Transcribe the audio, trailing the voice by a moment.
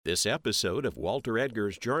This episode of Walter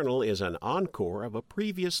Edgar's Journal is an encore of a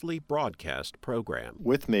previously broadcast program.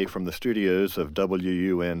 With me from the studios of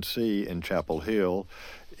WUNC in Chapel Hill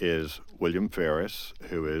is William Ferris,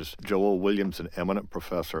 who is Joel Williams, an eminent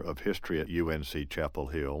professor of history at UNC Chapel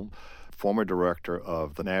Hill, former director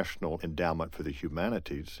of the National Endowment for the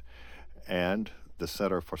Humanities, and the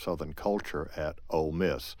Center for Southern Culture at Ole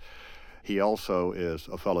Miss. He also is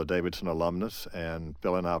a fellow Davidson alumnus, and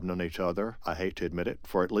Bill and I have known each other, I hate to admit it,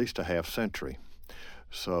 for at least a half century.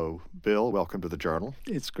 So, Bill, welcome to the Journal.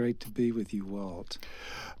 It's great to be with you, Walt.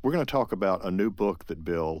 We're going to talk about a new book that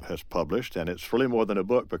Bill has published, and it's really more than a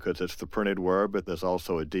book because it's the printed word, but there's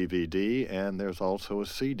also a DVD and there's also a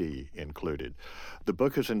CD included. The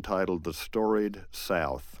book is entitled The Storied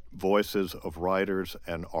South, Voices of Writers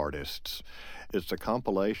and Artists. It's a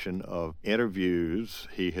compilation of interviews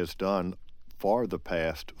he has done for the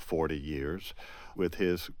past 40 years with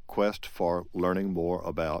his quest for learning more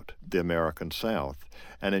about the American South.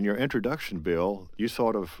 And in your introduction, Bill, you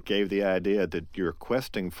sort of gave the idea that you're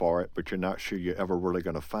questing for it, but you're not sure you're ever really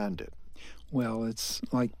going to find it. Well, it's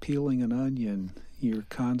like peeling an onion. You're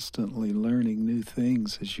constantly learning new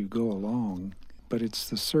things as you go along, but it's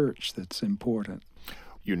the search that's important.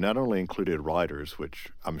 You not only included writers, which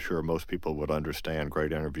I'm sure most people would understand,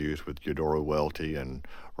 great interviews with Eudora Welty and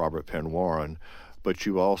Robert Penn Warren, but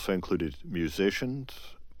you also included musicians,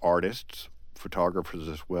 artists, photographers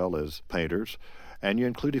as well as painters, and you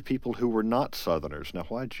included people who were not Southerners. Now,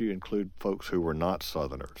 why did you include folks who were not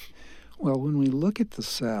Southerners? Well, when we look at the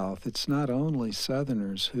South, it's not only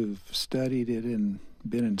Southerners who've studied it and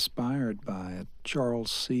been inspired by it.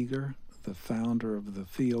 Charles Seeger, the founder of the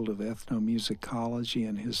field of ethnomusicology,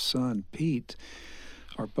 and his son, Pete,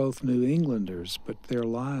 are both New Englanders, but their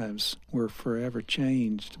lives were forever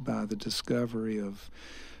changed by the discovery of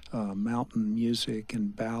mountain music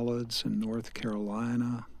and ballads in North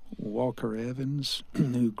Carolina. Walker Evans,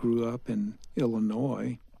 who grew up in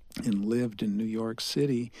Illinois and lived in New York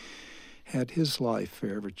City, had his life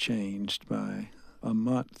forever changed by a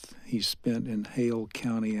month he spent in Hale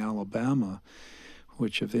County, Alabama,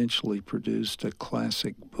 which eventually produced a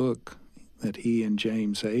classic book that he and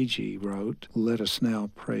James Agee wrote, Let Us Now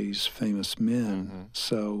Praise Famous Men. Mm-hmm.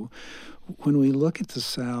 So when we look at the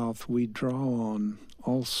South, we draw on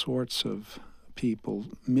all sorts of people,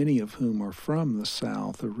 many of whom are from the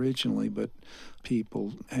South originally, but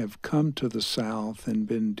people have come to the South and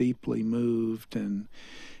been deeply moved, and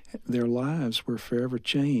their lives were forever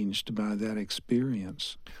changed by that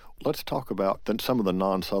experience. Let's talk about some of the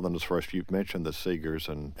non-Southerners first. You've mentioned the Seegers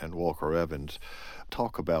and Walker Evans.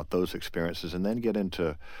 Talk about those experiences and then get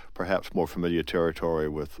into perhaps more familiar territory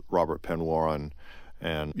with Robert Penn Warren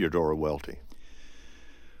and Eudora Welty.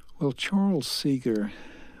 Well, Charles Seeger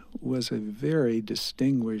was a very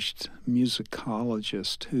distinguished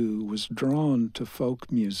musicologist who was drawn to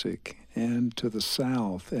folk music and to the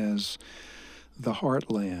South as the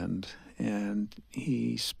heartland. And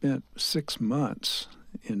he spent 6 months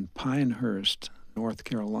in Pinehurst, North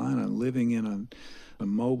Carolina, living in a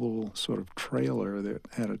mobile sort of trailer that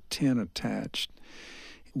had a tent attached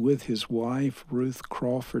with his wife, Ruth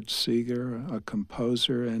Crawford Seeger, a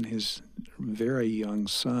composer, and his very young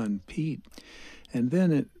son, Pete. And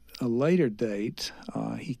then at a later date,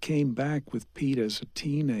 he came back with Pete as a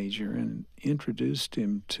teenager and introduced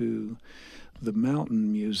him to the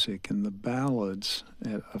mountain music and the ballads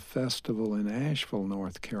at a festival in Asheville,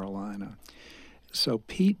 North Carolina. So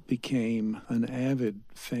Pete became an avid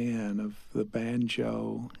fan of the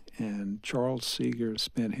banjo, and Charles Seeger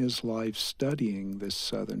spent his life studying this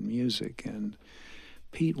Southern music, and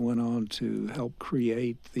Pete went on to help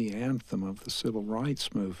create the anthem of the Civil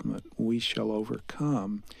Rights Movement, We Shall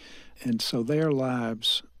Overcome. And so their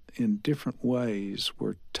lives in different ways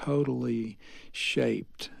were totally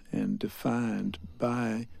shaped and defined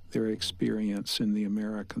by their experience in the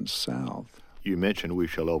American South. You mentioned We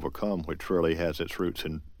Shall Overcome, which really has its roots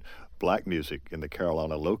in black music in the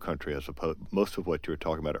Carolina Lowcountry, as opposed most of what you were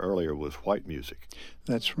talking about earlier was white music.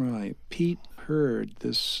 That's right. Pete heard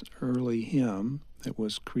this early hymn that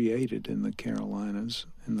was created in the Carolinas,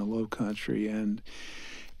 in the Lowcountry, and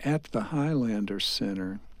at the Highlander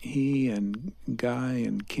Center, he and Guy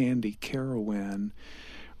and Candy Carawan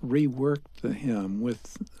reworked the hymn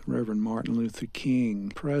with Reverend Martin Luther King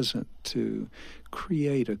present to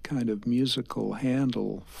create a kind of musical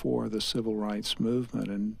handle for the civil rights movement.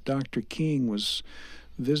 And Dr. King was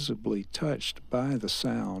visibly touched by the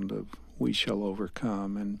sound of We Shall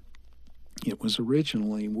Overcome. And it was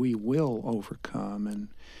originally We Will Overcome. And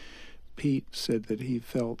Pete said that he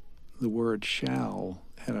felt the word shall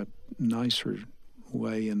had a nicer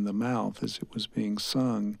way in the mouth as it was being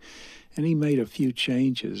sung. And he made a few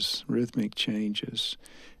changes, rhythmic changes.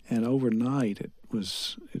 And overnight it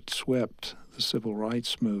swept the civil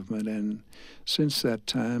rights movement. And since that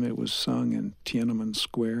time it was sung in Tiananmen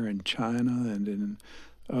Square in China and in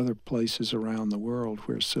other places around the world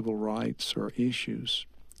where civil rights are issues.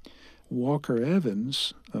 Walker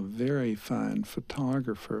Evans, a very fine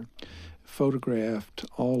photographer, photographed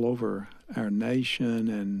all over our nation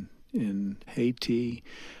and in Haiti,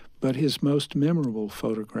 but his most memorable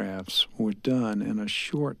photographs were done in a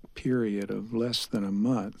short period of less than a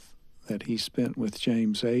month that he spent with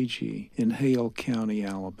James Agee in Hale County,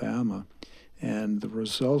 Alabama. And the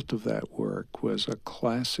result of that work was a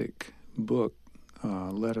classic book,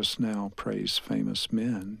 Let Us Now Praise Famous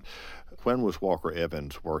Men. When was Walker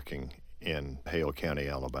Evans working in Hale County,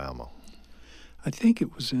 Alabama? I think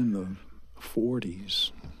it was in the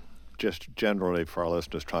 40s. Just generally for our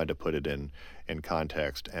listeners, trying to put it in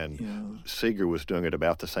context. And Seeger was doing it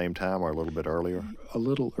about the same time or a little bit earlier? A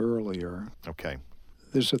little earlier. Okay.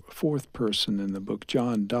 There's a fourth person in the book,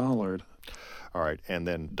 John Dollard. All right. And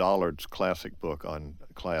then Dollard's classic book on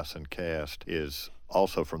class and caste is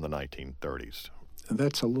also from the 1930s.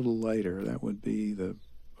 That's a little later. That would be the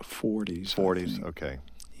 40s. 40s, okay.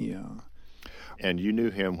 Yeah. And you knew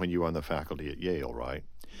him when you were on the faculty at Yale, right?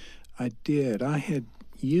 I did. I had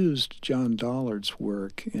used John Dollard's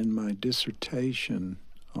work in my dissertation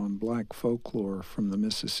on black folklore from the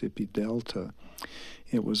Mississippi Delta.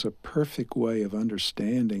 It was a perfect way of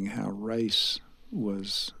understanding how race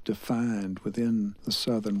was defined within the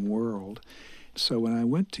Southern world. So when I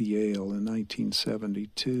went to Yale in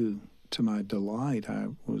 1972, to my delight, I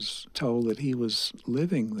was told that he was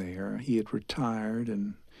living there. He had retired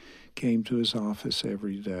and came to his office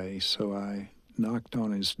every day. So I knocked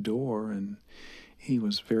on his door, and he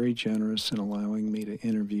was very generous in allowing me to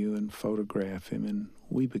interview and photograph him, and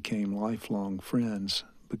we became lifelong friends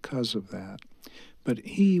because of that. But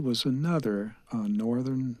he was another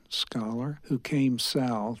northern scholar who came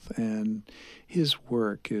south, and his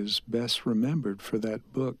work is best remembered for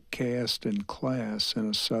that book, Caste and Class in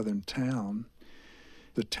a Southern Town.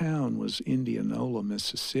 The town was Indianola,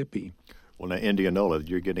 Mississippi. Well, now, Indianola,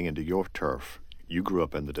 you're getting into your turf. You grew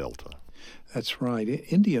up in the Delta. That's right.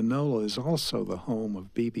 Indianola is also the home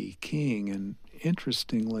of B.B. King, and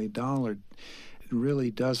interestingly, Dollard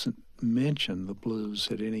really doesn't mention the blues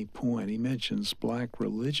at any point. He mentions black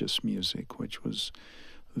religious music, which was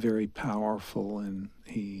very powerful, and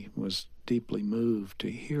he was deeply moved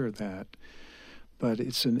to hear that. But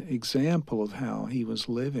it's an example of how he was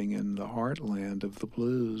living in the heartland of the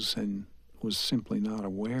blues and was simply not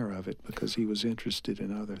aware of it because he was interested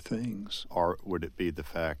in other things. Or would it be the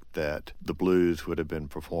fact that the blues would have been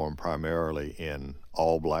performed primarily in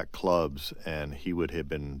all-black clubs and he would have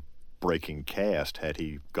been breaking caste had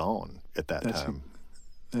he gone at that time?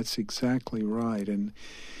 That's exactly right. And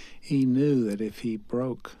he knew that if he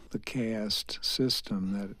broke the caste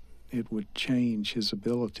system, that it would change his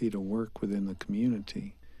ability to work within the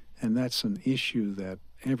community. And that's an issue that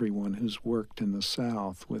everyone who's worked in the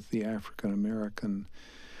South with the African American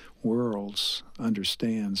worlds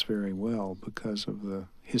understands very well because of the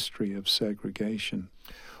history of segregation.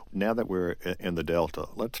 Now that we're in the Delta,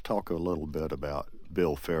 let's talk a little bit about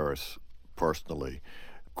Bill Ferris personally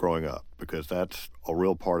growing up, because that's a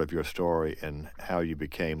real part of your story and how you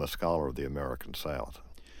became a scholar of the American South.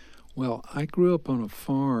 Well, I grew up on a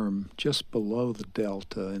farm just below the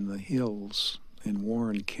Delta in the hills in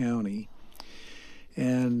Warren County,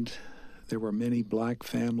 and there were many black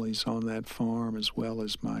families on that farm as well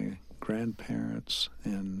as my grandparents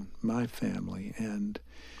and my family, and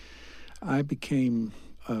I became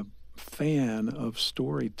a fan of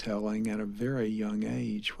storytelling at a very young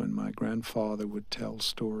age when my grandfather would tell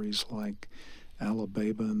stories like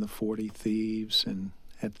Alabama and the 40 Thieves, and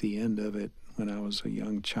at the end of it, when I was a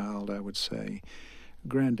young child, I would say,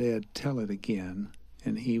 "Granddad, tell it again,"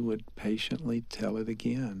 and he would patiently tell it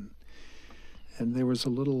again. And there was a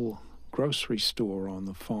little grocery store on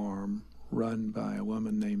the farm run by a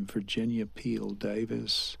woman named Virginia Peel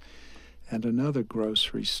Davis, and another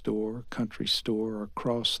grocery store, country store,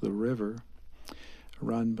 across the river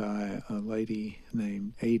run by a lady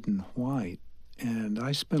named Aden White. And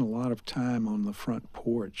I spent a lot of time on the front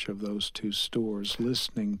porch of those two stores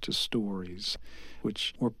listening to stories,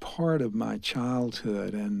 which were part of my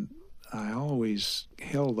childhood, and I always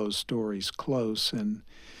held those stories close, and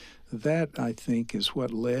that, I think, is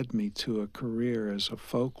what led me to a career as a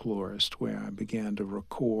folklorist, where I began to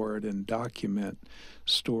record and document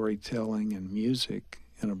storytelling and music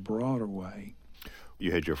in a broader way.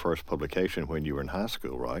 You had your first publication when you were in high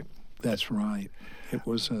school, right? That's right. It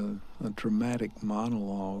was a dramatic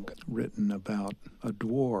monologue written about a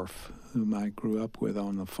dwarf whom I grew up with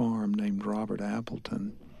on the farm named Robert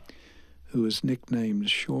Appleton, who was nicknamed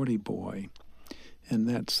Shorty Boy, and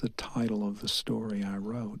that's the title of the story I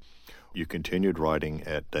wrote. You continued writing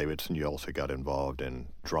at Davidson. You also got involved in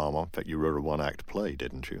drama. In fact, you wrote a one-act play,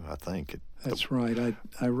 didn't you? I think. That's right.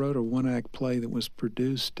 I wrote a one-act play that was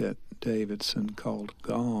produced at Davidson called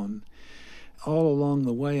Gone. All along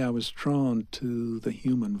the way, I was drawn to the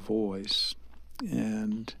human voice,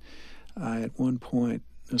 and I at one point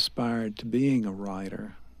aspired to being a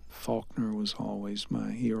writer. Faulkner was always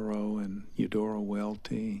my hero, and Eudora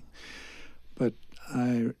Welty. But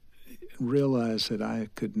I realized that I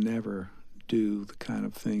could never do the kind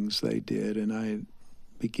of things they did, and I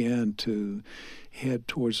began to head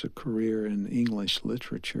towards a career in English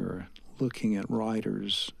literature, looking at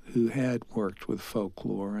writers who had worked with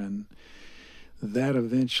folklore, and that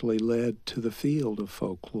eventually led to the field of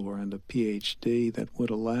folklore and a PhD that would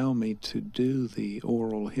allow me to do the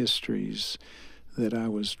oral histories that I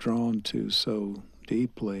was drawn to so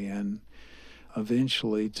deeply, and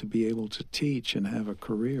eventually to be able to teach and have a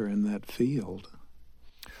career in that field.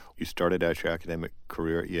 You started out your academic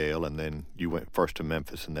career at Yale, and then you went first to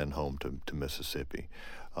Memphis and then home to Mississippi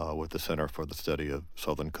with the Center for the Study of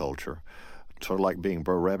Southern Culture. Sort of like being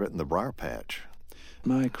Brer Rabbit in the briar patch.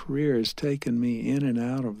 My career has taken me in and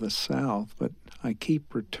out of the South, but I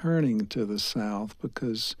keep returning to the South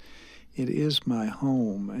because it is my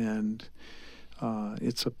home, and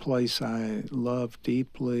it's a place I love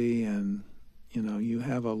deeply, and you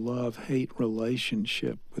have a love-hate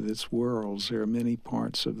relationship with its worlds. There are many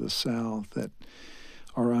parts of the South that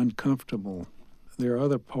are uncomfortable. There are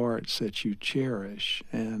other parts that you cherish,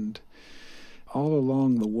 and all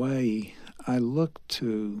along the way, I look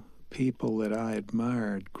to people that I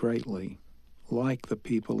admired greatly, like the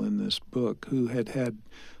people in this book who had had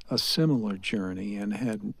a similar journey and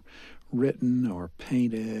had written or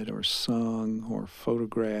painted or sung or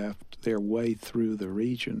photographed their way through the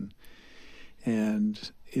region.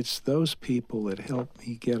 And it's those people that help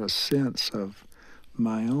me get a sense of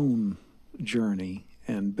my own journey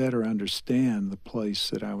and better understand the place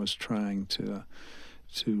that I was trying to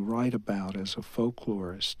write about as a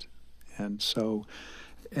folklorist. And so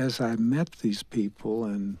as I met these people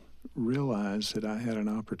and realized that I had an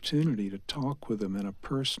opportunity to talk with them in a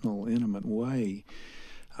personal, intimate way,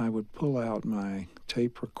 I would pull out my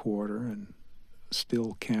tape recorder and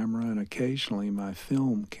still camera and occasionally my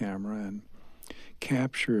film camera and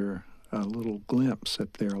capture a little glimpse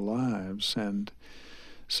at their lives. And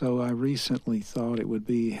so I recently thought it would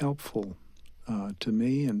be helpful to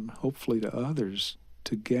me and hopefully to others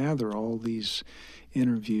to gather all these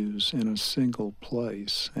interviews in a single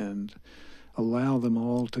place and allow them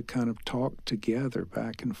all to kind of talk together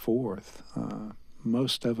back and forth.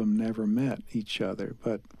 Most of them never met each other,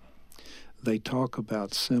 but they talk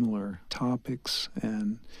about similar topics,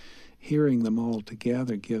 and hearing them all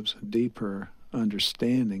together gives a deeper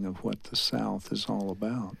understanding of what the South is all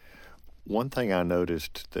about. One thing I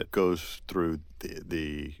noticed that goes through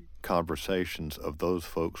the conversations of those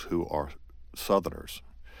folks who are Southerners,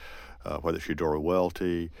 whether it's Eudora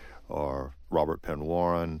Welty or Robert Penn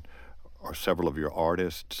Warren or several of your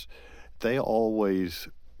artists, they always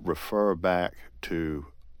refer back to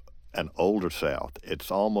an older South. It's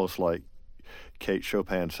almost like Kate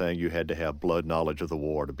Chopin saying you had to have blood knowledge of the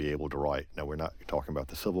war to be able to write. Now, we're not talking about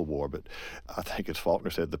the Civil War, but I think, as Faulkner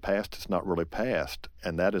said, the past is not really past,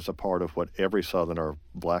 and that is a part of what every Southerner,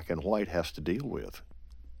 black and white, has to deal with.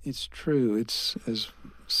 It's true. It's, as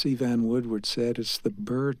C. Van Woodward said, it's the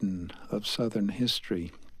burden of Southern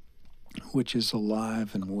history, which is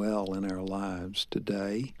alive and well in our lives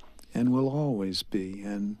today and will always be.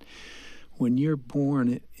 And when you're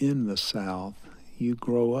born in the South, you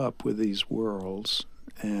grow up with these worlds,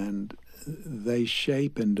 and they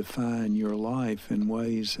shape and define your life in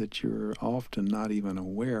ways that you're often not even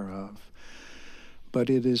aware of. But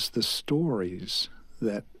it is the stories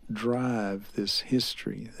that drive this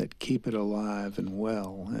history, that keep it alive and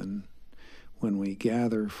well. And when we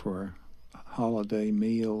gather for holiday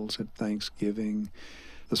meals at Thanksgiving,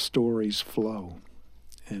 the stories flow.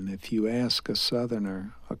 And if you ask a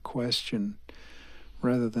Southerner a question,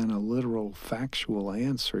 rather than a literal factual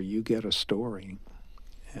answer, you get a story.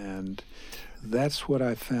 And that's what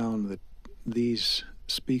I found that these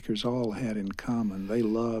speakers all had in common. They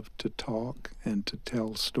loved to talk and to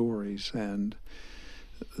tell stories, and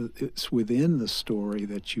it's within the story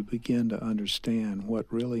that you begin to understand what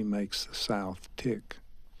really makes the South tick.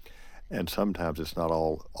 And sometimes it's not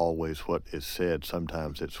always what is said.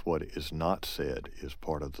 Sometimes it's what is not said is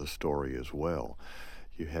part of the story as well.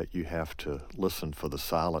 You have to listen for the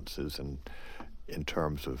silences and in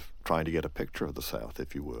terms of trying to get a picture of the South,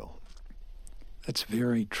 if you will. That's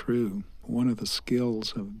very true. One of the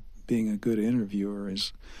skills of being a good interviewer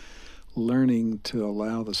is learning to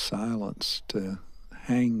allow the silence to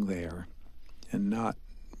hang there and not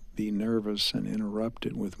be nervous and interrupt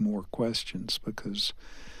it with more questions, because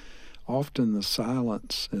often the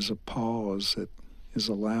silence is a pause that is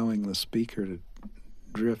allowing the speaker to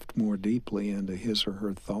drift more deeply into his or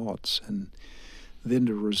her thoughts and then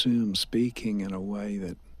to resume speaking in a way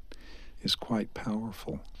that is quite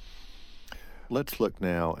powerful. Let's look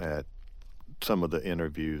now at some of the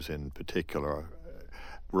interviews in particular.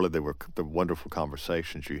 Really, they were the wonderful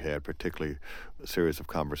conversations you had, particularly a series of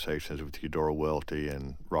conversations with Eudora Welty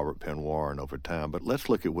and Robert Penn Warren over time. But let's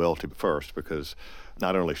look at Welty first, because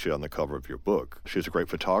not only is she on the cover of your book, she's a great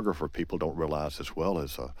photographer. People don't realize as well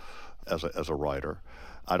as a writer.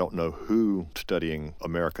 I don't know who studying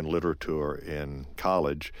American literature in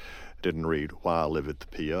college didn't read Why I Live at the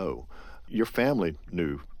P.O. Your family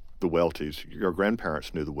knew the Weltys. Your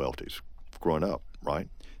grandparents knew the Weltys growing up, right?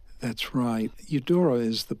 That's right. Eudora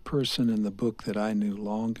is the person in the book that I knew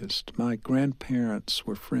longest. My grandparents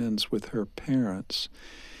were friends with her parents,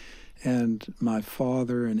 and my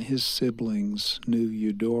father and his siblings knew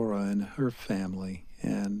Eudora and her family.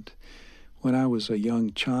 And when I was a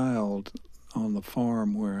young child on the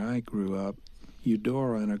farm where I grew up,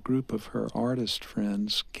 Eudora and a group of her artist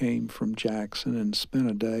friends came from Jackson and spent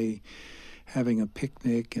a day having a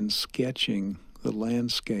picnic and sketching the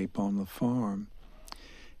landscape on the farm.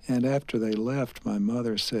 And after they left, my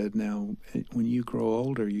mother said, now, when you grow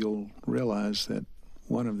older, you'll realize that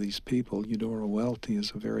one of these people, Eudora Welty,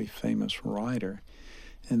 is a very famous writer.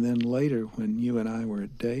 And then later, when you and I were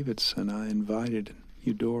at Davidson, I invited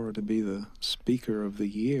Eudora to be the speaker of the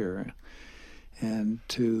year. And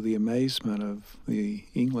to the amazement of the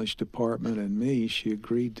English department and me, she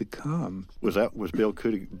agreed to come. Was Bill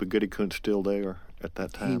Goody Kuntz still there at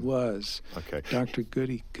that time? He was. Okay. Dr.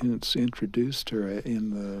 Goody Kuntz introduced her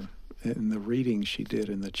in the reading she did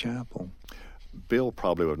in the chapel. Bill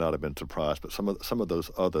probably would not have been surprised, but some of those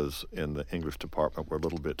others in the English department were a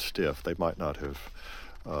little bit stiff. They might not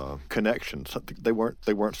have connections. They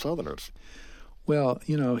weren't Southerners. Well,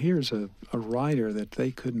 here's a writer that they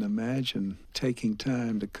couldn't imagine taking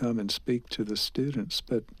time to come and speak to the students,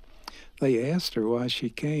 but they asked her why she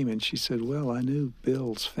came, and she said, well, I knew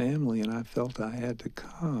Bill's family, and I felt I had to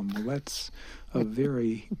come. Well, that's a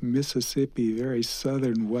very Mississippi, very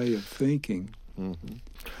Southern way of thinking. Mm-hmm.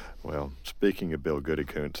 Well, speaking of Bill Goody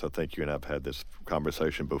Kuntz, I think you and I have had this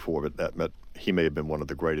conversation before, but he may have been one of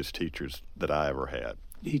the greatest teachers that I ever had.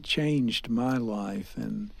 He changed my life,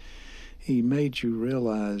 and he made you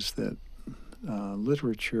realize that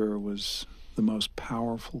literature was the most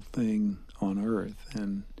powerful thing on earth,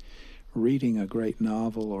 and reading a great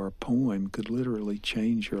novel or a poem could literally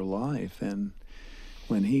change your life. And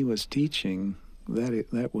when he was teaching,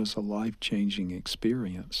 that was a life-changing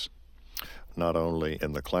experience. Not only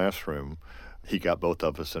in the classroom, he got both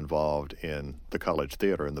of us involved in the college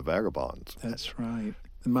theater in the Vagabonds. That's right.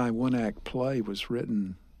 My one-act play was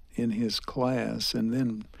written in his class and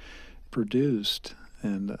then produced,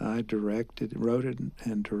 and I wrote it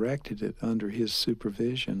and directed it under his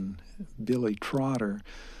supervision. Billy Trotter,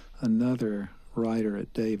 another writer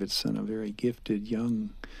at Davidson, a very gifted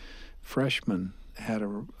young freshman, had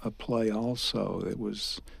a play also. It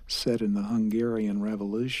was set in the Hungarian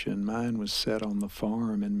Revolution. Mine was set on the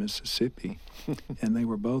farm in Mississippi, and they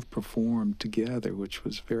were both performed together, which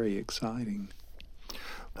was very exciting.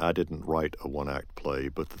 I didn't write a one-act play,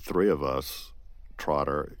 but the three of us,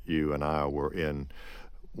 Trotter, you, and I, were in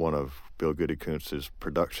one of Bill Goody Kuntz's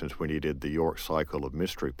productions when he did the York Cycle of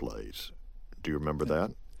Mystery Plays. Do you remember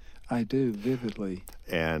that? I do, vividly.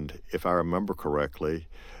 And if I remember correctly,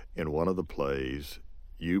 in one of the plays,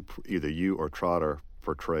 either you or Trotter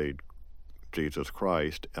portrayed Jesus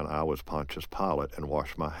Christ, and I was Pontius Pilate and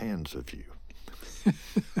washed my hands of you.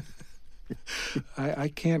 I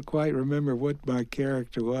can't quite remember what my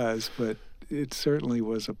character was, but it certainly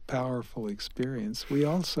was a powerful experience. We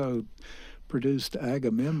also produced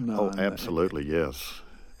Agamemnon. Oh, absolutely, yes.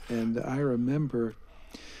 And I remember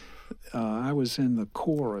I was in the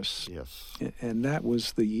chorus. Yes. And that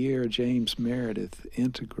was the year James Meredith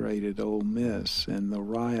integrated Ole Miss, and the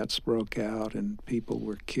riots broke out and people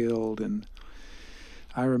were killed. And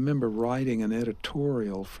I remember writing an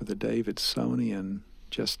editorial for the Davidsonian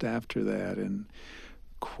just after that and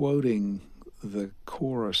quoting the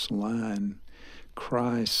chorus line,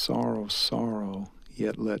 "Cry sorrow, sorrow,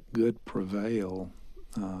 yet let good prevail."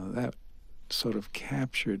 That sort of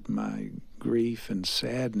captured my grief and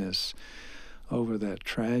sadness over that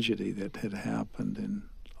tragedy that had happened, and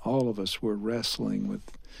all of us were wrestling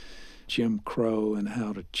with Jim Crow and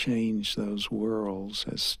how to change those worlds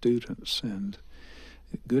as students. And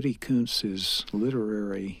Goody Kuntz's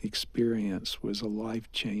literary experience was a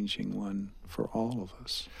life-changing one for all of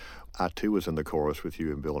us. I, too, was in the chorus with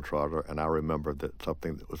you and Bill Trotter, and I remember that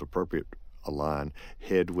something that was appropriate, a line,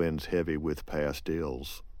 headwinds heavy with past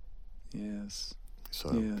ills. Yes.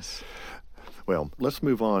 So, yes. Well, let's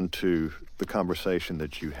move on to the conversation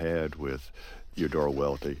that you had with Eudora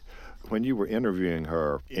Welty. When you were interviewing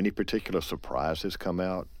her, any particular surprises come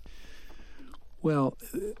out? Well,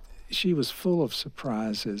 she was full of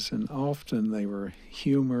surprises, and often they were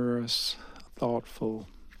humorous, thoughtful.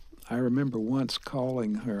 I remember once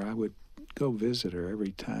calling her. I would go visit her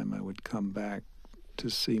every time I would come back to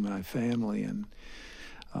see my family, and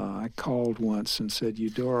I called once and said,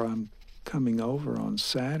 Eudora, I'm coming over on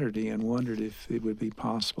Saturday and wondered if it would be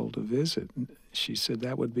possible to visit. And she said,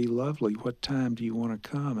 that would be lovely. What time do you want to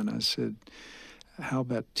come? And I said, how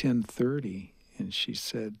about 10:30? And she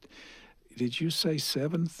said, did you say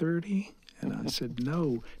 7:30? And I said,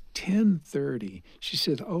 no, 10:30. She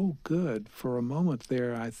said, oh, good. For a moment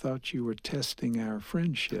there, I thought you were testing our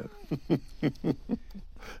friendship.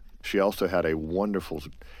 She also had a wonderful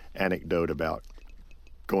anecdote about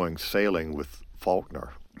going sailing with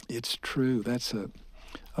Faulkner. It's true. That's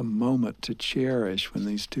a moment to cherish when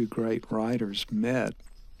these two great writers met.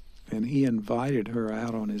 And he invited her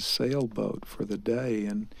out on his sailboat for the day,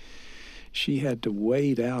 and she had to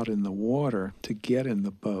wade out in the water to get in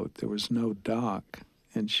the boat. There was no dock,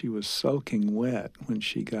 and she was soaking wet when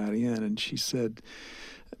she got in. And she said,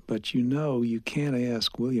 but you know, you can't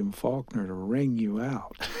ask William Faulkner to wring you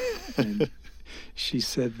out. And she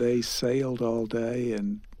said they sailed all day,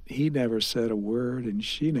 and he never said a word, and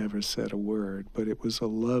she never said a word, but it was a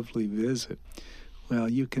lovely visit. Well,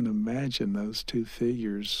 you can imagine those two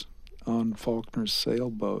figures on Faulkner's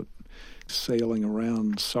sailboat sailing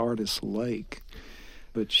around Sardis Lake.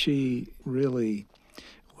 But she really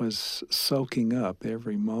was soaking up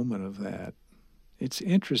every moment of that. It's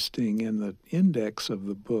interesting, in the index of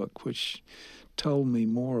the book, which told me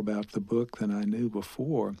more about the book than I knew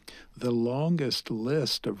before, the longest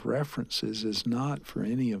list of references is not for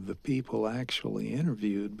any of the people actually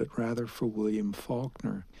interviewed, but rather for William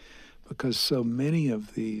Faulkner, because so many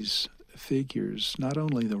of these figures, not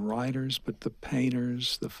only the writers, but the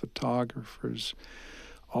painters, the photographers,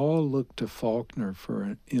 all look to Faulkner for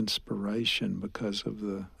an inspiration because of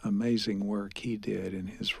the amazing work he did in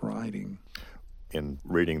his writing. In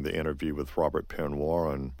reading the interview with Robert Penn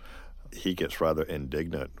Warren, he gets rather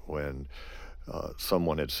indignant when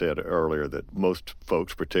someone had said earlier that most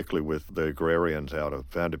folks, particularly with the agrarians out of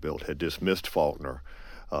Vanderbilt, had dismissed Faulkner,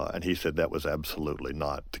 and he said that was absolutely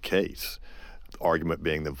not the case. The argument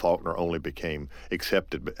being that Faulkner only became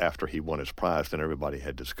accepted after he won his prize, then everybody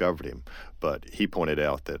had discovered him. But he pointed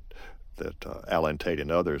out that Alan Tate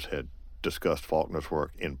and others had discussed Faulkner's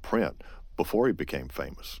work in print before he became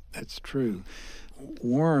famous. That's true.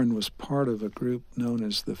 Warren was part of a group known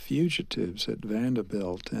as the Fugitives at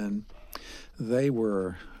Vanderbilt, and they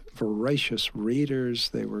were voracious readers.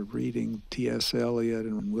 They were reading T.S. Eliot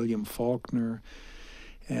and William Faulkner,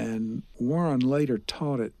 and Warren later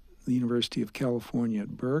taught at the University of California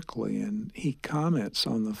at Berkeley, and he comments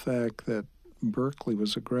on the fact that Berkeley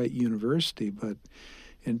was a great university, but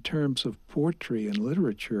in terms of poetry and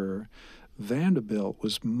literature, Vanderbilt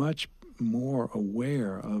was much more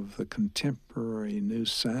aware of the contemporary new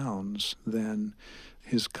sounds than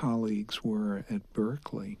his colleagues were at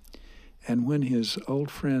Berkeley. And when his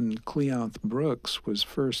old friend Cleonth Brooks was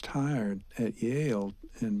first hired at Yale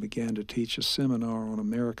and began to teach a seminar on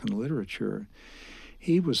American literature,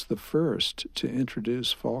 he was the first to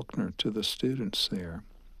introduce Faulkner to the students there.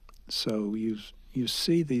 So you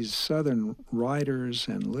see these Southern writers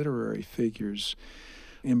and literary figures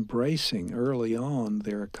embracing early on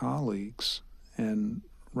their colleagues, and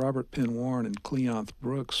Robert Penn Warren and Cleonth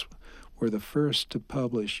Brooks were the first to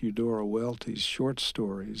publish Eudora Welty's short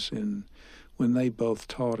stories when they both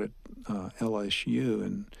taught at LSU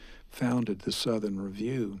and founded the Southern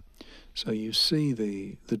Review. So you see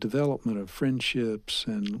the development of friendships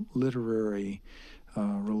and literary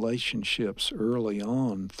relationships early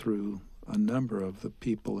on through a number of the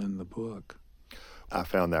people in the book. I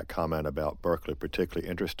found that comment about Berkeley particularly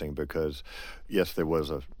interesting because, yes, there was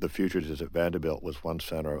the Fugitives at Vanderbilt was one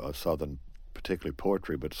center of Southern, particularly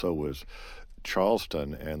poetry, but so was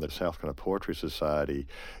Charleston, and the South Carolina Poetry Society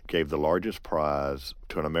gave the largest prize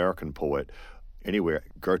to an American poet anywhere.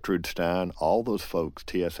 Gertrude Stein, all those folks,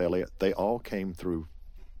 T.S. Eliot, they all came through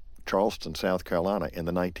Charleston, South Carolina in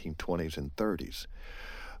the 1920s and 30s.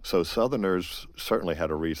 So Southerners certainly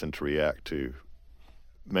had a reason to react to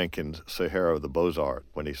Mencken's Sahara of the Beaux-Arts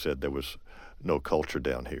when he said there was no culture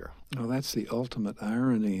down here. Well, that's the ultimate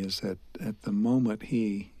irony, is that at the moment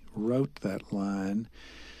he wrote that line,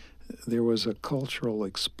 there was a cultural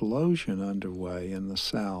explosion underway in the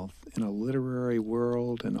South, in a literary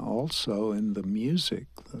world and also in the music,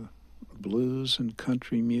 the blues and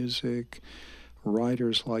country music,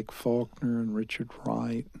 writers like Faulkner and Richard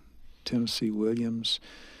Wright, Tennessee Williams.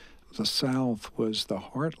 The South was the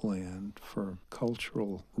heartland for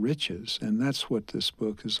cultural riches, and that's what this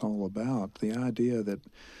book is all about. The idea that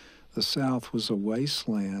the South was a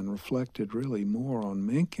wasteland reflected really more on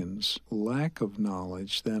Mencken's lack of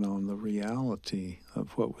knowledge than on the reality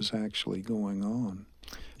of what was actually going on.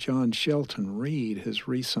 John Shelton Reed has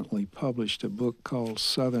recently published a book called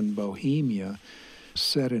Southern Bohemia,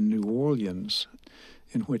 set in New Orleans,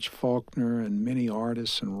 in which Faulkner and many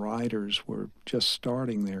artists and writers were just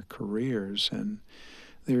starting their careers. And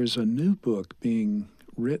there's a new book being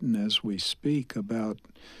written as we speak about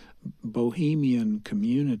Bohemian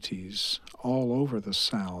communities all over the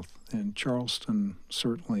South, and Charleston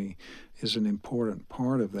certainly is an important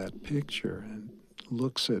part of that picture, and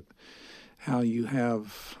looks at how you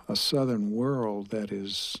have a Southern world that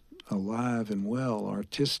is alive and well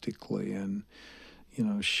artistically, and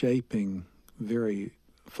shaping very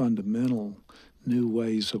fundamental new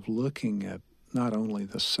ways of looking at not only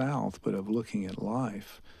the South, but of looking at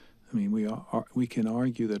life. I mean, we can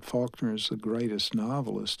argue that Faulkner is the greatest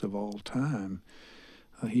novelist of all time.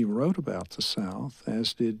 He wrote about the South,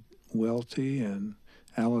 as did Welty and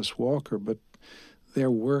Alice Walker, but their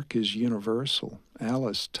work is universal.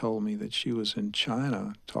 Alice told me that she was in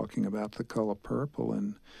China talking about The Color Purple,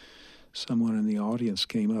 and someone in the audience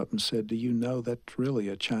came up and said, "Do you know that's really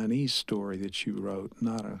a Chinese story that you wrote,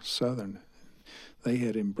 not a Southern?" They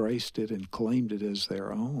had embraced it and claimed it as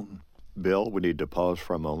their own. Bill, we need to pause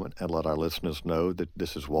for a moment and let our listeners know that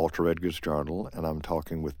this is Walter Edgar's Journal, and I'm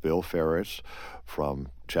talking with Bill Ferris from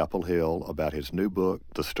Chapel Hill about his new book,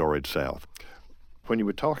 The Storied South. When you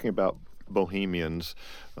were talking about Bohemians,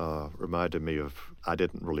 reminded me of, I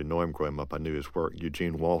didn't really know him growing up. I knew his work,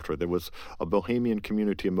 Eugene Walter. There was a Bohemian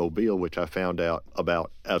community in Mobile, which I found out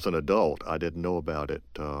about as an adult. I didn't know about it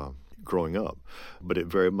growing up. But it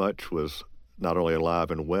very much was not only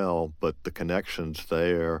alive and well, but the connections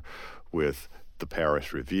there with the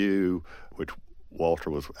Paris Review, which Walter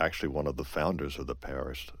was actually one of the founders of the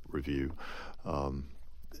Paris Review.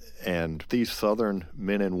 And these Southern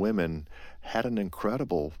men and women had an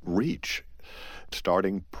incredible reach,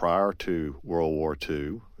 starting prior to World War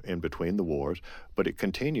II, in between the wars, but it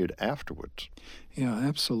continued afterwards. Yeah,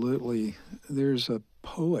 absolutely. There's a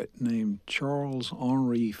poet named Charles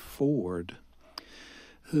Henry Ford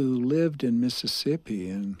who lived in Mississippi,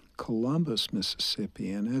 in Columbus,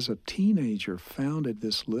 Mississippi, and as a teenager founded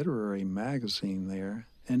this literary magazine there,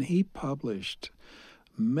 and he published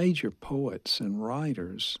major poets and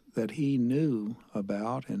writers that he knew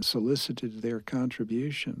about and solicited their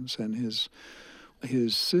contributions. And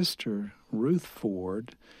his sister, Ruth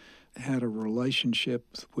Ford, had a relationship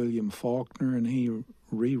with William Faulkner, and he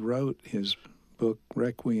rewrote his book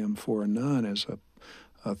Requiem for a Nun as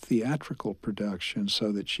a theatrical production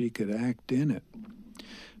so that she could act in it.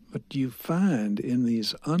 But you find in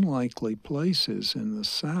these unlikely places in the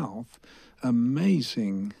South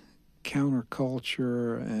amazing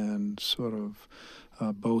counterculture and sort of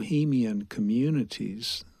bohemian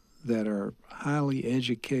communities that are highly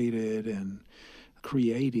educated and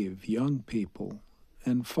creative young people.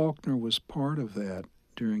 And Faulkner was part of that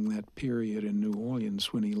during that period in New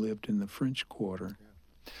Orleans when he lived in the French Quarter.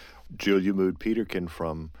 Julia Mood Peterkin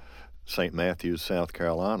from St. Matthews, South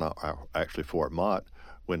Carolina, actually Fort Mott,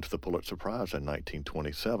 went to the Pulitzer Prize in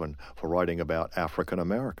 1927 for writing about African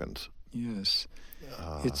Americans. Yes.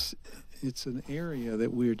 It's an area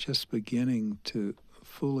that we're just beginning to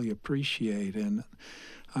fully appreciate, and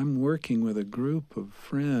I'm working with a group of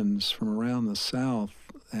friends from around the South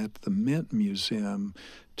at the Mint Museum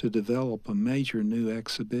to develop a major new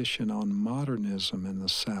exhibition on modernism in the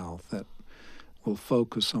South that will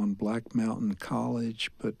focus on Black Mountain College,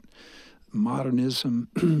 but modernism,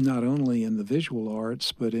 not only in the visual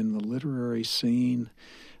arts, but in the literary scene,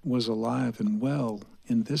 was alive and well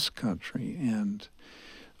in this country. And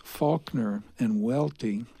Faulkner and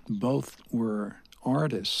Welty both were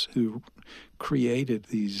artists who created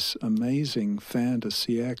these amazing fin de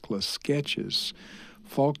siècle sketches.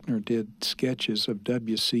 Faulkner did sketches of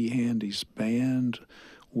W.C. Handy's band.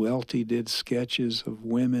 Welty did sketches of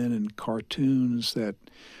women and cartoons that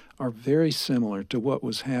are very similar to what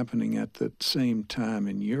was happening at the same time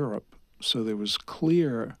in Europe. So there was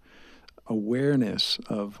clear awareness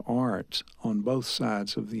of art on both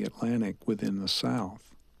sides of the Atlantic within the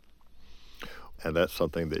South. And that's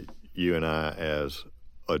something that you and I, as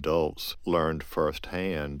adults, learned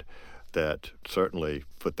firsthand, that certainly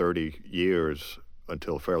for 30 years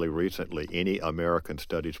until fairly recently, any American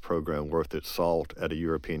studies program worth its salt at a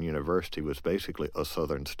European university was basically a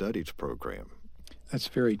Southern studies program. That's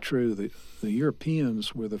very true. The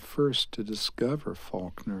Europeans were the first to discover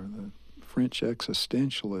Faulkner. The French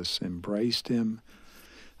existentialists embraced him.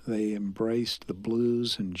 They embraced the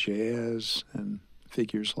blues and jazz, and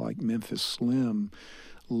figures like Memphis Slim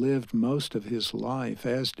lived most of his life,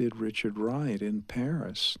 as did Richard Wright, in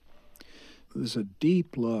Paris. There's a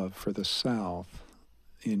deep love for the South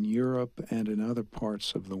in Europe and in other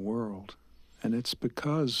parts of the world. And it's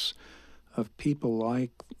because of people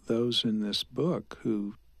like those in this book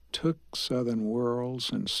who took Southern worlds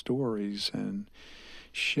and stories and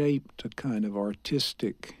shaped a kind of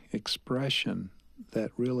artistic expression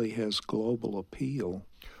that really has global appeal.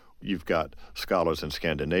 You've got scholars in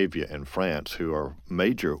Scandinavia and France who are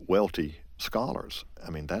major, wealthy scholars.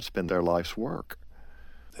 I mean, that's been their life's work.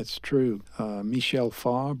 That's true. Michel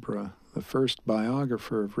Fabre, the first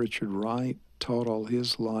biographer of Richard Wright, taught all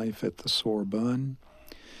his life at the Sorbonne.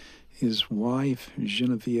 His wife,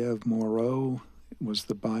 Geneviève Moreau, was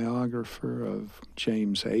the biographer of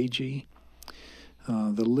James Agee.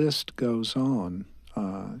 The list goes on.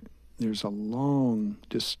 There's a long,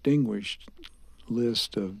 distinguished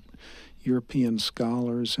list of European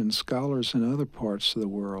scholars and scholars in other parts of the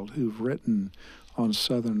world who've written on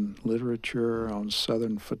Southern literature, on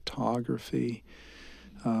Southern photography.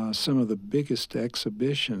 Some of the biggest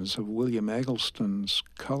exhibitions of William Eggleston's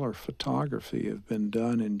color photography have been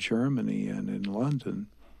done in Germany and in London.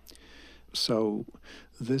 So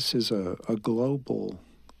this is a global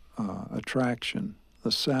attraction.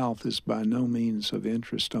 The South is by no means of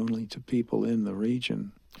interest only to people in the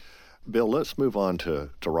region. Bill, let's move on to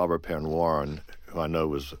Robert Penn Warren, who I know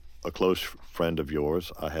was a close friend of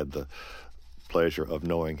yours. I had the pleasure of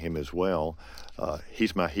knowing him as well.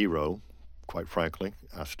 He's my hero, quite frankly.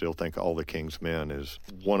 I still think All the King's Men is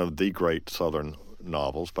one of the great Southern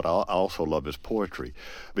novels, but I also love his poetry.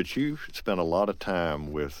 But you spent a lot of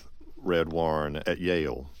time with Red Warren at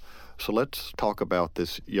Yale. So let's talk about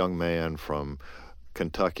this young man from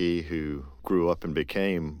Kentucky who grew up and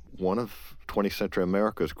became one of 20th century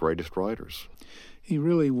America's greatest writers. He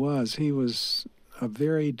really was. He was a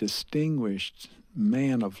very distinguished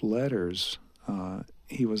man of letters.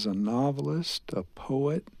 He was a novelist, a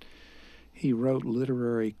poet. He wrote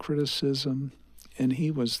literary criticism, and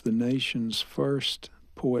he was the nation's first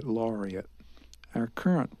poet laureate. Our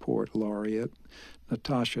current poet laureate,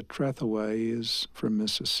 Natasha Trethewey, is from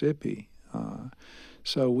Mississippi.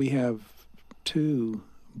 So we have two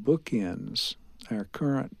bookends, our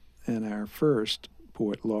current and our first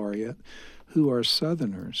poet laureate, who are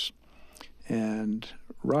Southerners. And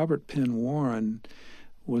Robert Penn Warren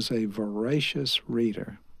was a voracious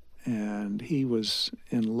reader, and he was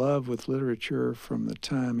in love with literature from the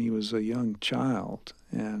time he was a young child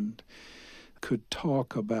and could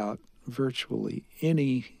talk about virtually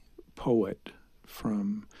any poet,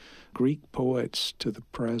 from Greek poets to the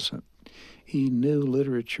present. He knew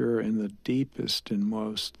literature in the deepest and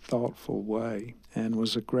most thoughtful way and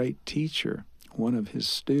was a great teacher. One of his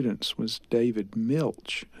students was David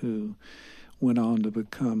Milch, who went on to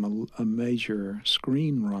become a major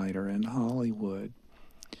screenwriter in Hollywood.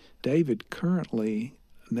 David currently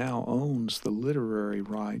now owns the literary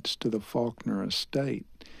rights to the Faulkner estate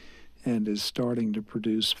and is starting to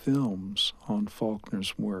produce films on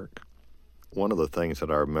Faulkner's work. One of the things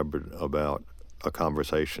that I remembered about a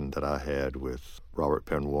conversation that I had with Robert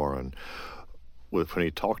Penn Warren was when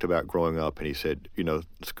he talked about growing up, and he said,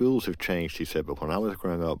 schools have changed, he said, but when I was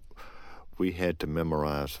growing up, we had to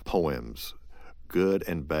memorize poems, good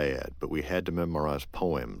and bad, but we had to memorize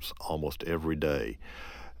poems almost every day.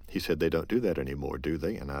 He said, they don't do that anymore, do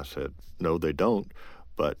they? And I said, no, they don't.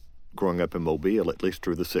 But growing up in Mobile, at least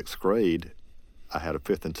through the 6th grade, I had a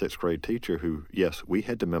 5th and 6th grade teacher who, yes, we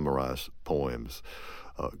had to memorize poems,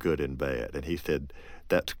 good and bad. And he said,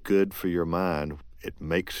 that's good for your mind. It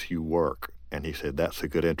makes you work. And he said, that's a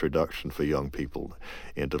good introduction for young people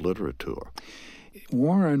into literature.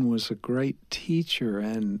 Warren was a great teacher,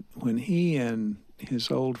 and when he and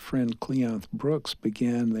his old friend Cleonth Brooks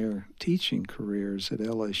began their teaching careers at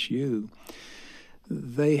LSU,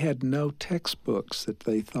 they had no textbooks that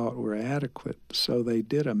they thought were adequate, so they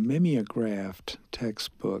did a mimeographed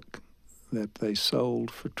textbook that they sold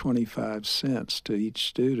for 25 cents to each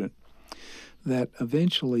student that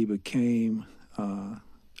eventually became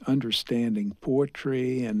Understanding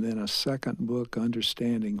Poetry, and then a second book,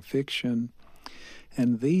 Understanding Fiction.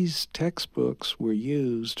 And these textbooks were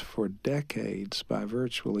used for decades by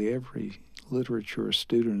virtually every literature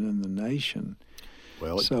student in the nation.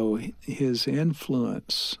 Well, so his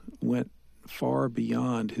influence went far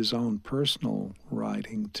beyond his own personal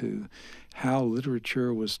writing to how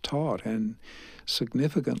literature was taught. And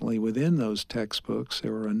significantly within those textbooks,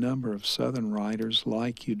 there were a number of Southern writers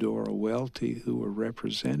like Eudora Welty who were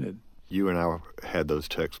represented. You and I had those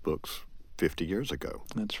textbooks 50 years ago.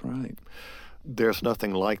 That's right. There's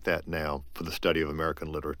nothing like that now for the study of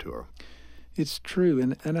American literature. It's true,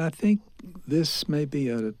 and I think this may be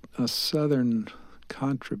a Southern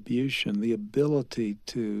contribution, the ability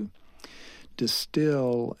to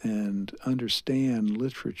distill and understand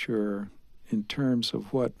literature in terms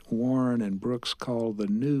of what Warren and Brooks called the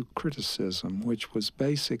new criticism, which was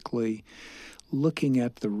basically looking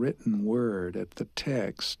at the written word, at the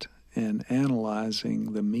text, and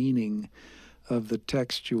analyzing the meaning of the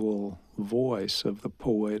textual voice of the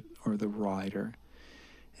poet or the writer.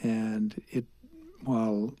 And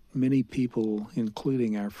while many people,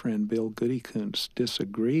 including our friend Bill Goodykuntz,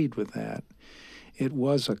 disagreed with that, it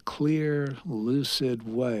was a clear, lucid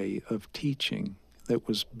way of teaching that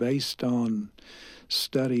was based on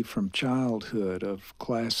study from childhood of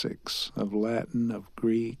classics, of Latin, of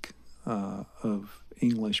Greek, of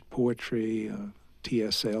English poetry, of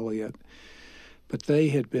T.S. Eliot. But they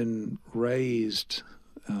had been raised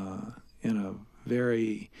in a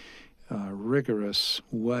very rigorous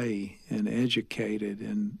way and educated,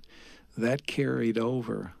 and that carried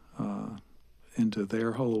over into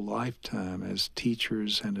their whole lifetime as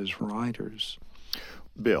teachers and as writers.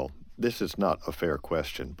 Bill, this is not a fair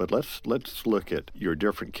question, but let's look at your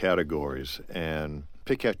different categories and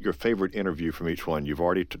pick out your favorite interview from each one.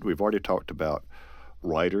 We've already talked about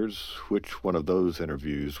writers. Which one of those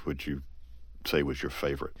interviews would you say was your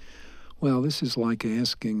favorite? Well, this is like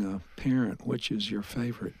asking a parent, which is your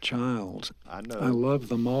favorite child? I know. I love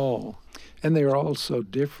them all. And they're all so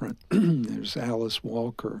different. There's Alice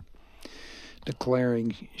Walker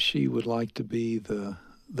declaring she would like to be the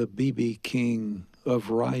B.B. King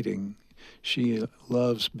of writing. She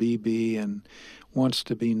loves B.B. and wants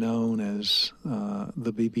to be known as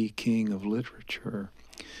the B.B. King of literature.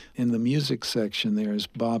 In the music section, there's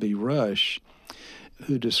Bobby Rush,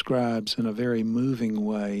 who describes in a very moving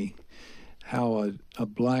way how a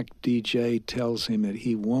black DJ tells him that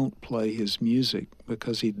he won't play his music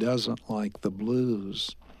because he doesn't like the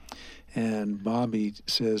blues. And Bobby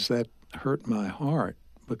says, that hurt my heart,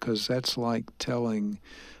 because that's like telling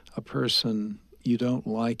a person you don't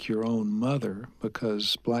like your own mother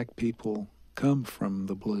because black people come from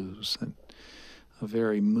the blues. And a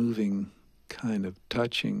very moving, kind of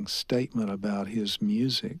touching statement about his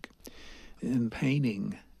music. In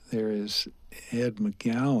painting, there is Ed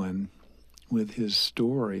McGowan with his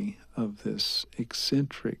story of this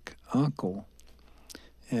eccentric uncle.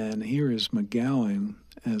 And here is McGowan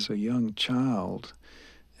as a young child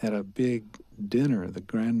at a big dinner the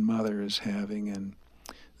grandmother is having, and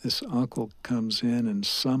this uncle comes in and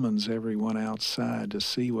summons everyone outside to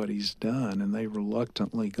see what he's done, and they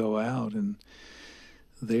reluctantly go out, and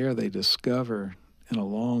there they discover in a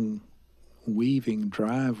long weaving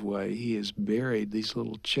driveway he has buried these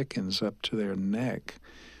little chickens up to their neck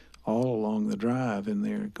all along the drive, and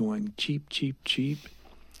they're going cheep, cheep, cheep.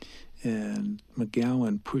 And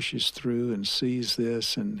McGowan pushes through and sees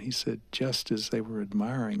this, and he said just as they were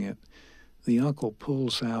admiring it, the uncle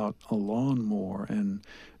pulls out a lawnmower and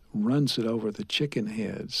runs it over the chicken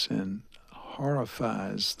heads and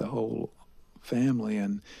horrifies the whole family.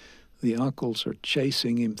 And the uncles are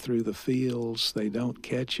chasing him through the fields. They don't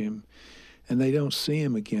catch him, and they don't see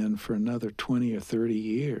him again for another 20 or 30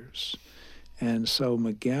 years. And so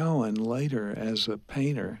McGowan later, as a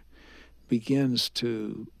painter, begins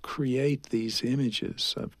to create these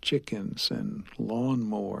images of chickens and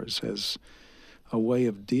lawnmowers as a way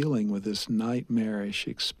of dealing with this nightmarish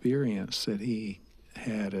experience that he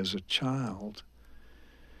had as a child.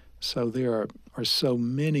 So there are so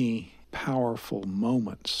many powerful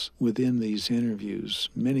moments within these interviews,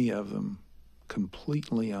 many of them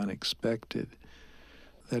completely unexpected,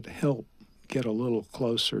 that help get a little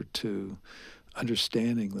closer to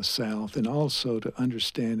understanding the South and also to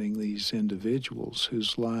understanding these individuals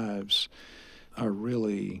whose lives are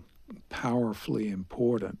really powerfully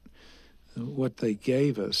important. What they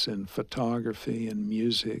gave us in photography and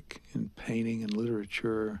music and painting and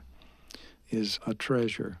literature is a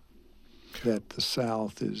treasure that the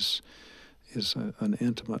South is an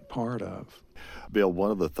intimate part of. Bill,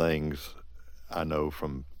 one of the things I know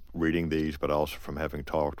from reading these, but also from having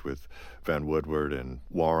talked with Van Woodward and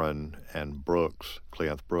Warren and Brooks,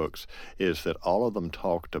 Cleanth Brooks, is that all of them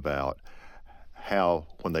talked about how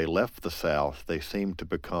when they left the South, they seemed to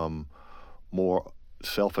become more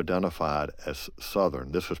self-identified as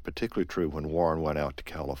Southern. This was particularly true when Warren went out to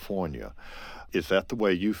California. Is that the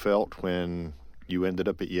way you felt when you ended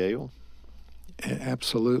up at Yale?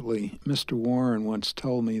 Absolutely. Mr. Warren once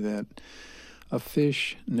told me that a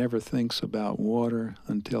fish never thinks about water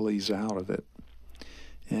until he's out of it.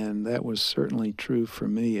 And that was certainly true for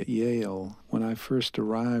me at Yale. When I first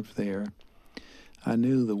arrived there, I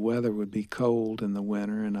knew the weather would be cold in the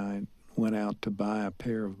winter, and I went out to buy a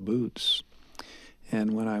pair of boots.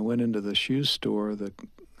 And when I went into the shoe store, the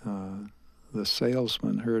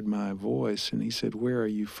salesman heard my voice, and he said, "Where are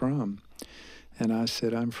you from?" And I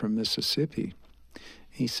said, "I'm from Mississippi."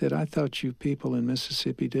 He said, "I thought you people in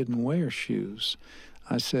Mississippi didn't wear shoes."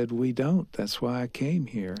 I said, "We don't. That's why I came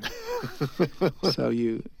here." So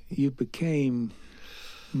you became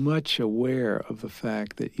much aware of the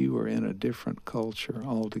fact that you were in a different culture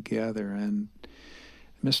altogether. And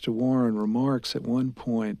Mr. Warren remarks at one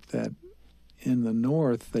point that in the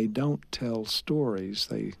North, they don't tell stories.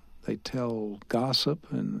 They tell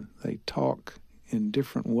gossip, and they talk in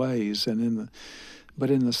different ways.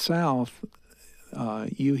 But in the South,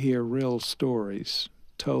 you hear real stories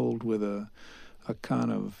told with a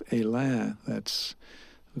kind of élan that's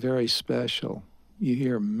very special. You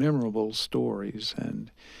hear memorable stories,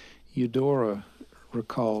 and Eudora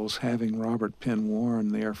recalls having Robert Penn Warren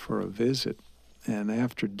there for a visit, and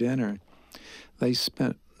after dinner, they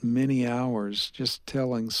spent many hours just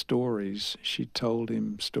telling stories. She told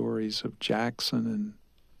him stories of Jackson and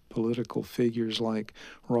political figures like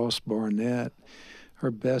Ross Barnett.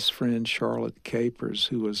 Her best friend, Charlotte Capers,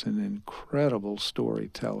 who was an incredible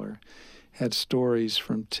storyteller, had stories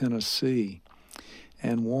from Tennessee.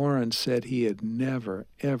 And Warren said he had never,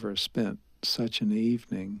 ever spent such an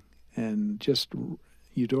evening. And just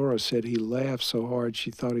Eudora said he laughed so hard she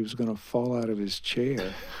thought he was going to fall out of his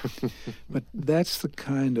chair. But that's the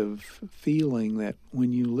kind of feeling that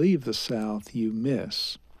when you leave the South, you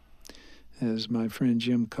miss. As my friend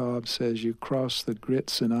Jim Cobb says, you cross the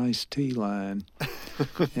grits and iced tea line.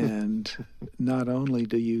 And not only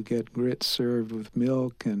do you get grits served with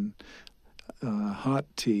milk and hot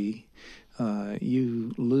tea,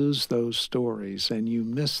 you lose those stories and you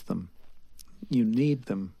miss them. You need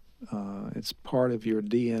them. It's part of your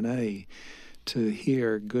DNA to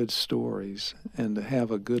hear good stories and to have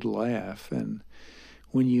a good laugh. And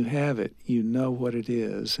when you have it, you know what it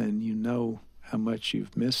is and you know how much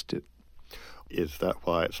you've missed it. Is that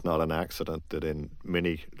why it's not an accident that in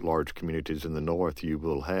many large communities in the North you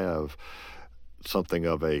will have something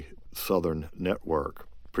of a Southern network?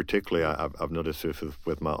 Particularly, I've noticed this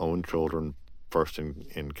with my own children, first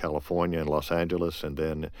in California and Los Angeles, and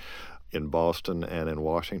then in Boston and in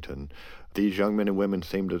Washington. These young men and women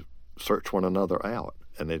seem to search one another out,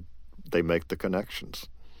 and they make the connections.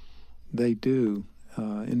 They do.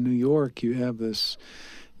 In New York, you have this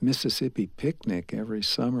Mississippi picnic every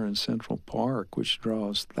summer in Central Park, which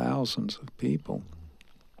draws thousands of people.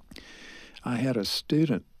 I had a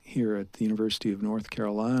student here at the University of North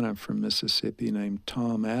Carolina from Mississippi named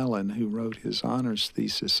Tom Allen, who wrote his honors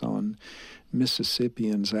thesis on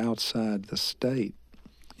Mississippians outside the state.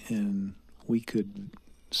 And we could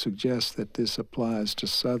suggest that this applies to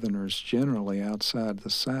Southerners generally outside the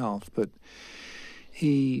South, but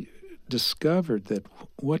he discovered that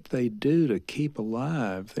what they do to keep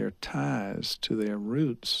alive their ties to their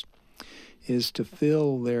roots is to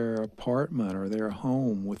fill their apartment or their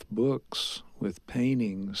home with books, with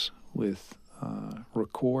paintings, with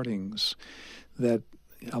recordings that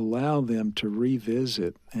allow them to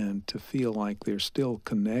revisit and to feel like they're still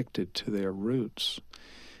connected to their roots.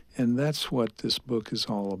 And that's what this book is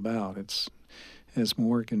all about. It's, as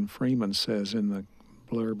Morgan Freeman says in the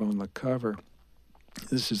blurb on the cover,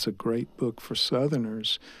 this is a great book for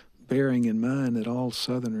Southerners, bearing in mind that all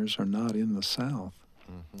Southerners are not in the South.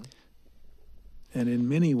 Mm-hmm. And in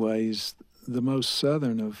many ways, the most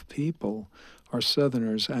Southern of people are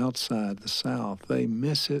Southerners outside the South. They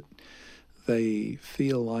miss it. They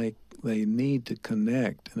feel like they need to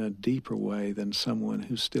connect in a deeper way than someone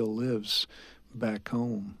who still lives back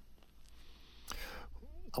home.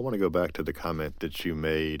 I want to go back to the comment that you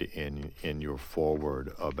made in your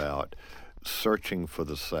foreword about searching for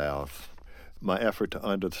the South. My effort to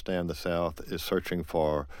understand the South is searching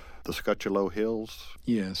for the Scutchelo Hills.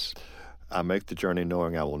 Yes. I make the journey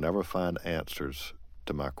knowing I will never find answers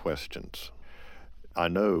to my questions. I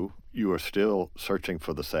know you are still searching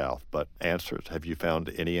for the South, but answers, have you found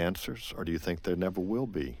any answers, or do you think there never will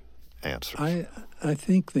be answers? I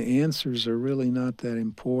think the answers are really not that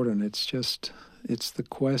important. It's the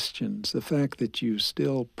questions, the fact that you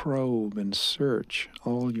still probe and search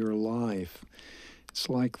all your life. It's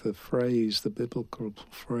like the biblical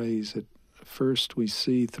phrase, at first we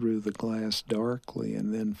see through the glass darkly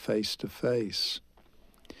and then face to face.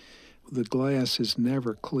 The glass is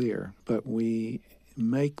never clear, but we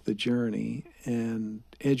make the journey, and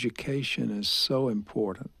education is so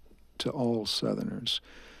important to all Southerners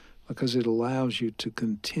because it allows you to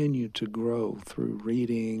continue to grow through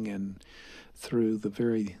reading and through the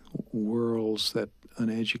very worlds that an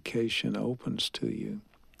education opens to you.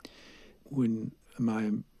 When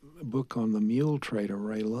my book on the mule trader,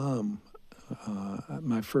 Ray Lum,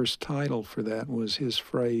 my first title for that was his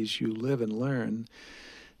phrase, "You live and learn,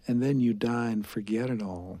 and then you die and forget it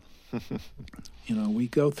all." We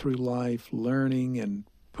go through life learning and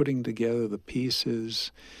putting together the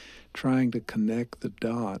pieces, trying to connect the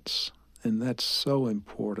dots, and that's so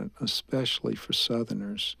important, especially for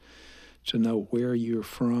Southerners, to know where you're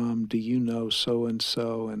from. Do you know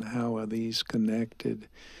so-and-so, and how are these connected?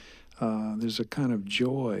 There's a kind of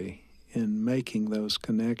joy in making those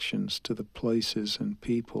connections to the places and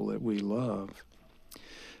people that we love.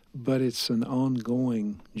 But it's an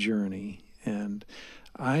ongoing journey, and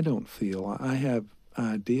I don't feel I have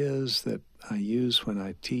ideas that I use when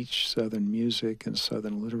I teach Southern music and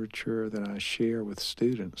Southern literature that I share with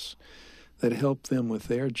students that help them with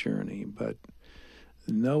their journey, but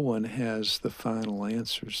no one has the final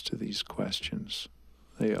answers to these questions.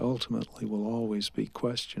 They ultimately will always be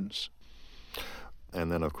questions.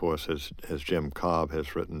 And then, of course, as Jim Cobb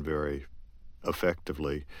has written very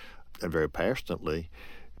effectively and very passionately,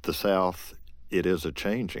 the South, it is a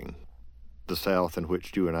changing. The South in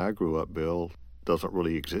which you and I grew up, Bill, doesn't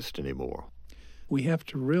really exist anymore. We have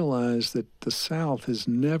to realize that the South has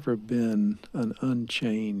never been an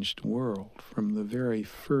unchanged world. From the very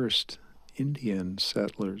first Indian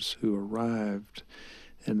settlers who arrived,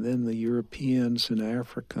 and then the Europeans and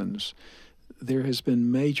Africans, there has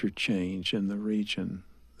been major change in the region.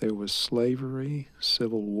 There was slavery,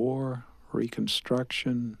 civil war,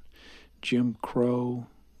 Reconstruction, Jim Crow,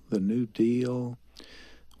 the New Deal,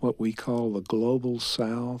 what we call the Global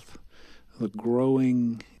South, the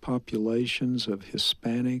growing populations of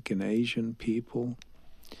Hispanic and Asian people.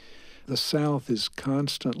 The South is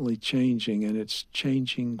constantly changing, and it's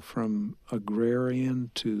changing from agrarian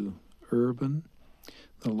to urban.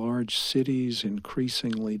 The large cities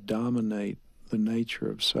increasingly dominate the nature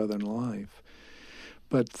of Southern life.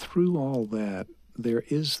 But through all that, there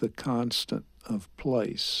is the constant of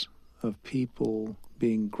place, of people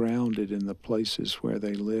being grounded in the places where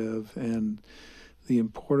they live, and the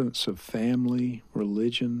importance of family,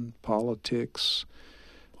 religion, politics,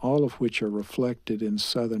 all of which are reflected in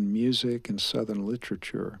Southern music and Southern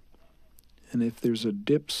literature. And if there's a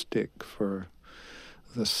dipstick for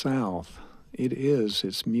the South, it is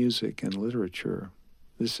its music and literature.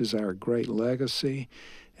 This is our great legacy,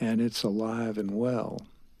 and it's alive and well.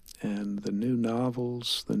 And the new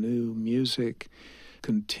novels, the new music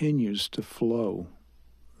continues to flow.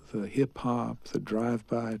 The hip-hop, the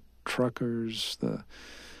drive-by truckers, the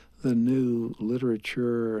new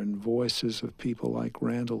literature and voices of people like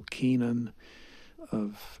Randall Keenan,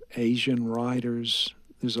 of Asian writers.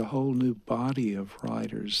 There's a whole new body of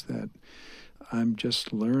writers that I'm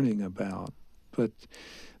just learning about. But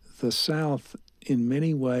the South, in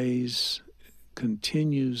many ways,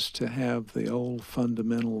 continues to have the old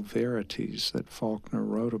fundamental verities that Faulkner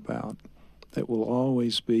wrote about that will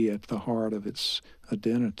always be at the heart of its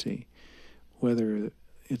identity, whether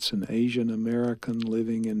it's an Asian American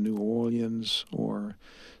living in New Orleans or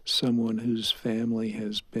someone whose family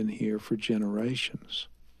has been here for generations.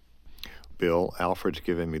 Bill, Alfred's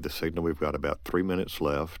giving me the signal. We've got about 3 minutes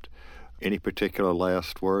left. Any particular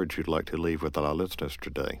last words you'd like to leave with our listeners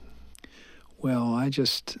today? Well, I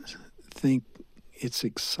just think it's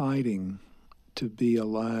exciting to be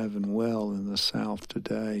alive and well in the South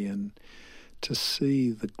today, and to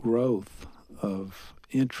see the growth of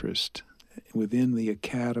interest within the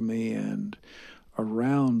Academy and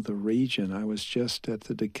around the region. I was just at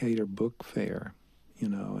the Decatur Book Fair,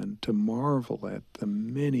 and to marvel at the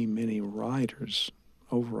many, many writers,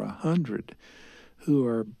 over 100,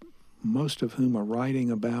 most of whom are writing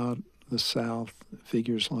about the South,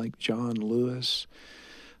 figures like John Lewis.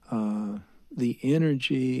 The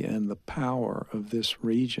energy and the power of this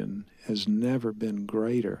region has never been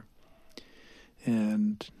greater.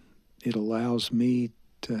 And it allows me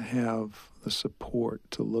to have the support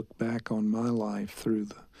to look back on my life through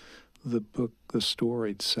the book, The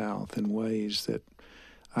Storied South, in ways that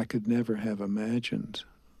I could never have imagined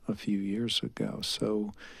a few years ago.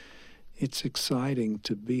 So it's exciting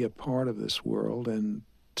to be a part of this world and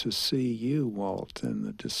to see you, Walt, and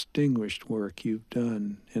the distinguished work you've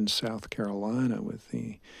done in South Carolina with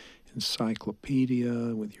the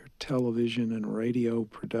encyclopedia, with your television and radio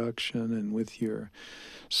production, and with your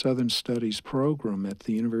Southern Studies program at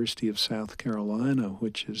the University of South Carolina,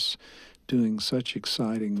 which is doing such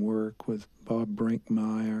exciting work with Bob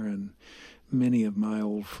Brinkmeyer and many of my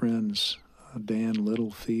old friends, Dan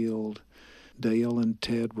Littlefield, Dale and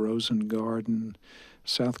Ted Rosengarten.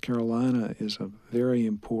 South Carolina is a very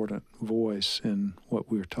important voice in what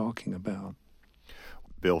we're talking about.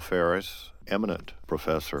 Bill Ferris, eminent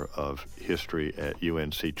professor of history at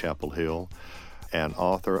UNC Chapel Hill and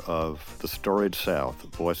author of The Storied South,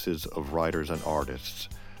 Voices of Writers and Artists.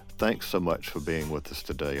 Thanks so much for being with us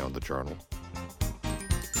today on The Journal.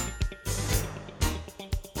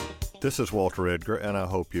 This is Walter Edgar, and I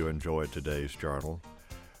hope you enjoyed today's Journal.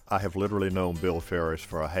 I have literally known Bill Ferris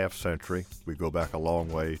for a half century. We go back a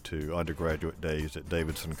long way to undergraduate days at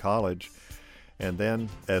Davidson College. And then,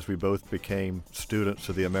 as we both became students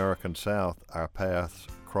of the American South, our paths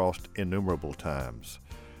crossed innumerable times.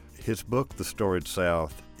 His book, The Storied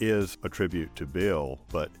South, is a tribute to Bill,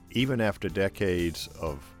 but even after decades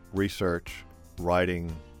of research,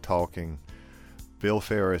 writing, talking, Bill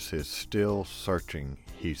Ferris is still searching.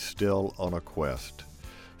 He's still on a quest,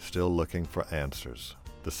 still looking for answers.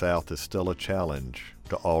 The South is still a challenge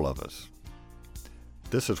to all of us.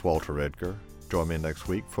 This is Walter Edgar. Join me next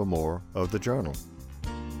week for more of The Journal.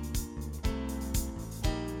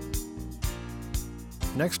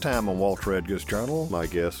 Next time on Walter Edgar's Journal, my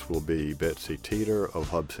guests will be Betsy Teeter of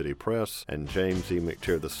Hub City Press and James E.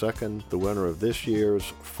 McTeer II, the winner of this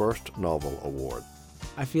year's First Novel Award.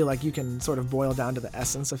 I feel like you can sort of boil down to the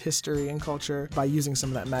essence of history and culture by using some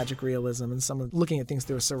of that magic realism and some of looking at things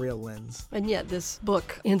through a surreal lens. And yet this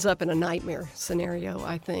book ends up in a nightmare scenario,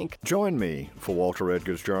 I think. Join me for Walter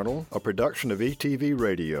Edgar's Journal, a production of ETV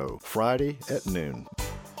Radio, Friday at noon.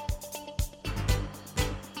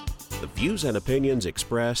 The views and opinions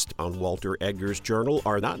expressed on Walter Edgar's Journal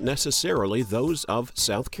are not necessarily those of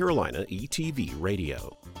South Carolina ETV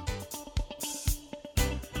Radio.